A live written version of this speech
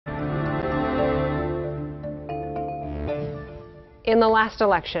In the last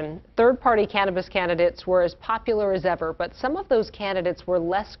election, third-party cannabis candidates were as popular as ever, but some of those candidates were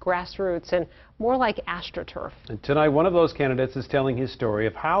less grassroots and more like AstroTurf. And tonight, one of those candidates is telling his story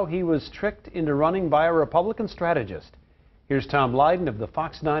of how he was tricked into running by a Republican strategist. Here's Tom Lydon of the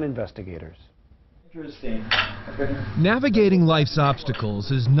Fox 9 investigators. Interesting. Navigating life's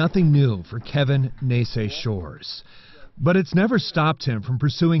obstacles is nothing new for Kevin "Naysay" Shores, but it's never stopped him from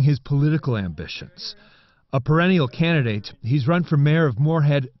pursuing his political ambitions. A perennial candidate, he's run for mayor of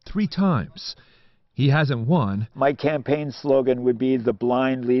Moorhead 3 times. He hasn't won. My campaign slogan would be the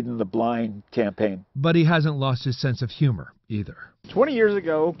blind leading the blind campaign. But he hasn't lost his sense of humor either. 20 years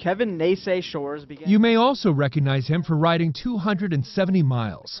ago, Kevin "Naysay" Shores began... You may also recognize him for riding 270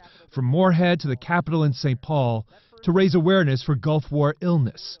 miles from Moorhead to the Capitol in St. Paul to raise awareness for Gulf War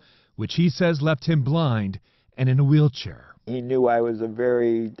illness, which he says left him blind and in a wheelchair. He knew I was a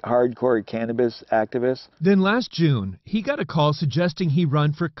very hardcore cannabis activist. Then last June, he got a call suggesting he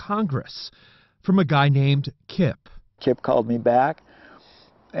run for Congress from a guy named Kip. Kip called me back,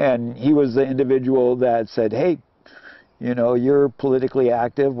 and he was the individual that said, hey, you know, you're politically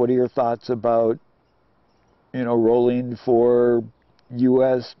active. What are your thoughts about, you know, rolling for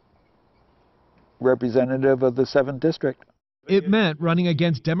U.S. representative of the 7th District? It meant running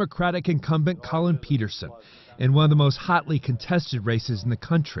against Democratic incumbent Collin Peterson in one of the most hotly contested races in the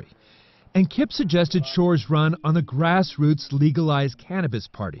country. And Kip suggested Shores run on the grassroots legalized cannabis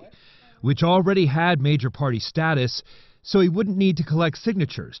party, which already had major party status, so he wouldn't need to collect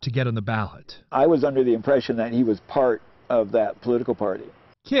signatures to get on the ballot. I was under the impression that he was part of that political party.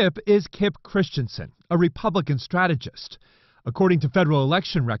 Kip is Kip Christensen, a Republican strategist. According to federal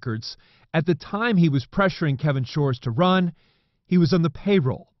election records, at the time he was pressuring Kevin Shores to run, he was on the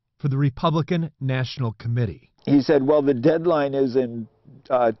payroll for the Republican National Committee. He said, well, the deadline is in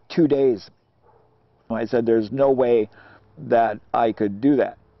 2 days. I said, there's no way that I could do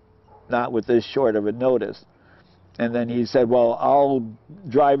that, not with this short of a notice. And then he said, well, I'll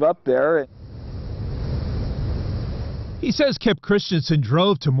drive up there. He says Kip Christensen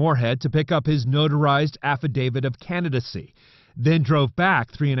drove to Moorhead to pick up his notarized affidavit of candidacy, then drove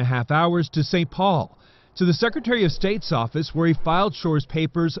back 3.5 hours to St. Paul, to the Secretary of State's office, where he filed Shores'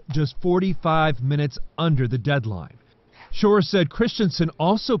 papers just 45 minutes under the deadline. Shores said Christensen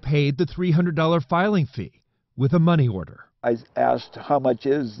also paid the $300 filing fee with a money order. I asked how much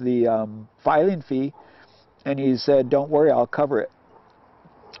is the filing fee, and he said, don't worry, I'll cover it.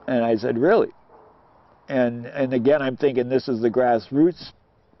 And I said, really? And again, I'm thinking this is the grassroots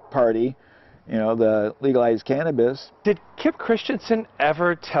party, you know, the legalized cannabis. Did Kip Christensen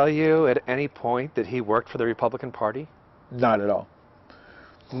ever tell you at any point that he worked for the Republican Party? Not at all.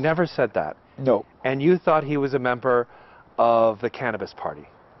 Never said that? No. And you thought he was a member of the Cannabis Party?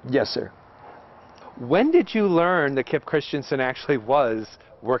 Yes, sir. When did you learn that Kip Christensen actually was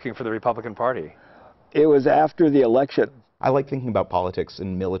working for the Republican Party? It was after the election. I like thinking about politics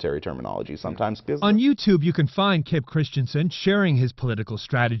in military terminology sometimes. On YouTube, you can find Kip Christensen sharing his political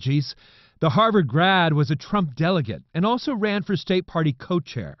strategies. The Harvard grad was a Trump delegate and also ran for state party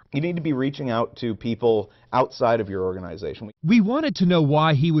co-chair. You need to be reaching out to people outside of your organization. We wanted to know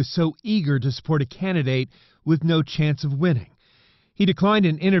why he was so eager to support a candidate with no chance of winning. He declined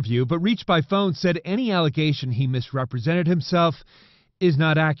an interview, but reached by phone said any allegation he misrepresented himself is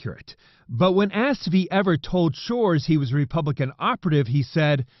not accurate. But when asked if he ever told Shores he was a Republican operative, he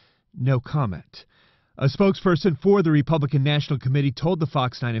said, no comment. A spokesperson for the Republican National Committee told the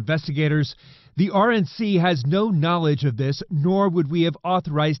Fox 9 investigators, the RNC has no knowledge of this, nor would we have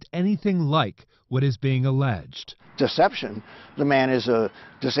authorized anything like what is being alleged. Deception. The man is a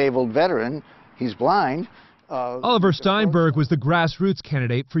disabled veteran. He's blind. Oliver Steinberg was the grassroots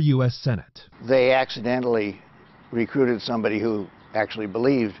candidate for U.S. Senate. They accidentally recruited somebody who actually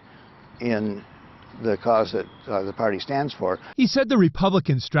believed in the cause that the party stands for. He said the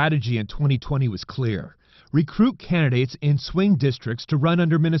Republican strategy in 2020 was clear. Recruit candidates in swing districts to run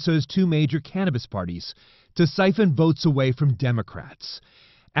under Minnesota's 2 major cannabis parties to siphon votes away from Democrats.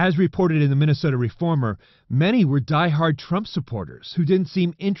 As reported in the Minnesota Reformer, many were diehard Trump supporters who didn't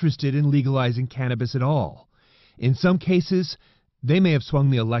seem interested in legalizing cannabis at all. In some cases, they may have swung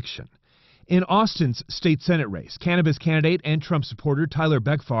the election. In Austin's state Senate race, cannabis candidate and Trump supporter Tyler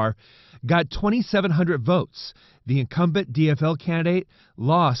Begfar got 2,700 votes. The incumbent DFL candidate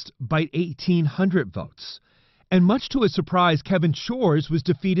lost by 1,800 votes. And much to his surprise, Kevin Shores was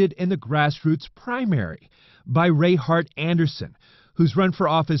defeated in the grassroots primary by Ray Hart Anderson, who's run for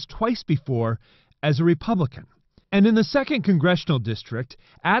office twice before as a Republican. And in the 2nd Congressional District,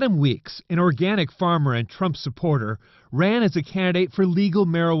 Adam Weeks, an organic farmer and Trump supporter, ran as a candidate for Legal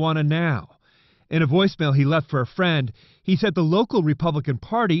Marijuana Now. In a voicemail he left for a friend, he said the local Republican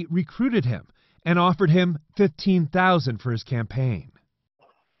Party recruited him and offered him $15,000 for his campaign.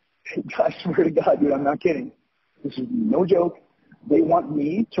 I swear to God, dude, I'm not kidding. This is no joke. They want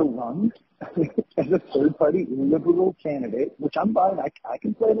me to run as a third-party liberal candidate, which I'm fine. I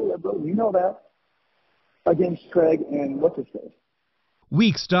can play the liberal, you know that, against Craig and what's his face.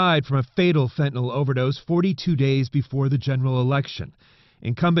 Weeks died from a fatal fentanyl overdose 42 days before the general election.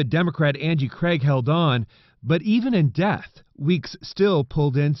 Incumbent Democrat Angie Craig held on, but even in death, Weeks still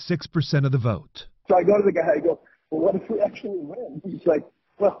pulled in 6% of the vote. So I go to the guy, I go, well, what if we actually win? He's like,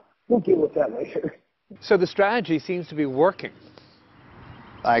 well, we'll deal with that later. So the strategy seems to be working.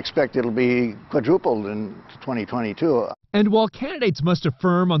 I expect it'll be quadrupled in 2022. And while candidates must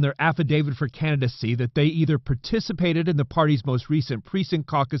affirm on their affidavit for candidacy that they either participated in the party's most recent precinct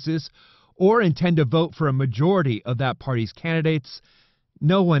caucuses or intend to vote for a majority of that party's candidates,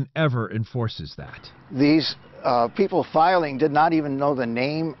 no one ever enforces that. These people filing did not even know the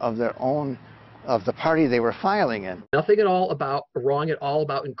name of their own, of the party they were filing in. Nothing at all about wrong at all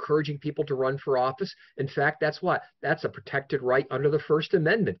about encouraging people to run for office. In fact, that's a protected right under the First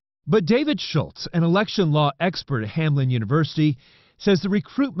Amendment. But David Schultz, an election law expert at Hamline University, says the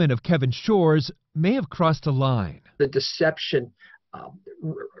recruitment of Kevin Shores may have crossed a line. The deception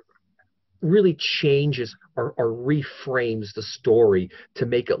really changes or reframes the story to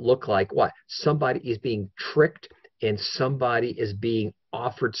make it look like what? Somebody is being tricked and somebody is being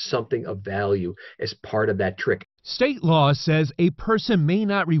offered something of value as part of that trick. State law says a person may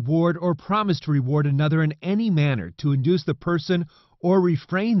not reward or promise to reward another in any manner to induce the person or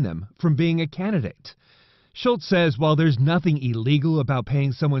refrain them from being a candidate. Schultz says while there's nothing illegal about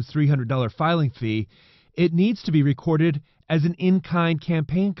paying someone's $300 filing fee, it needs to be recorded as an in-kind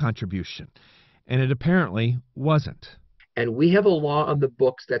campaign contribution, and it apparently wasn't. And we have a law on the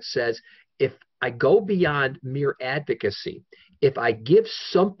books that says if I go beyond mere advocacy, if I give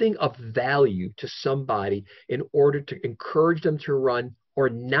something of value to somebody in order to encourage them to run or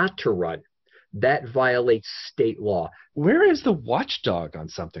not to run, that violates state law. Where is the watchdog on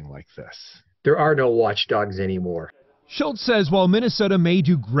something like this? There are no watchdogs anymore. Schultz says while Minnesota may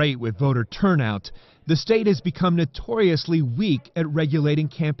do great with voter turnout, the state has become notoriously weak at regulating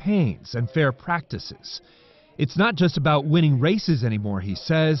campaigns and fair practices. It's not just about winning races anymore, he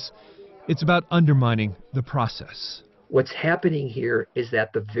says. It's about undermining the process. What's happening here is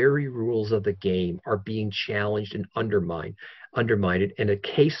that the very rules of the game are being challenged and undermined. And a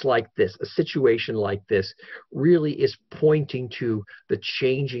case like this, a situation like this, really is pointing to the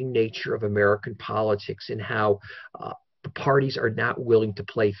changing nature of American politics and how the parties are not willing to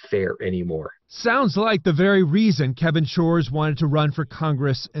play fair anymore. Sounds like the very reason Kevin Shores wanted to run for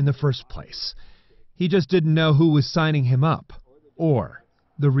Congress in the first place. He just didn't know who was signing him up, or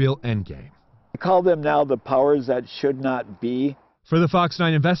the real endgame. I call them now the powers that should not be. For the Fox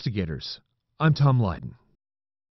 9 investigators, I'm Tom Lydon.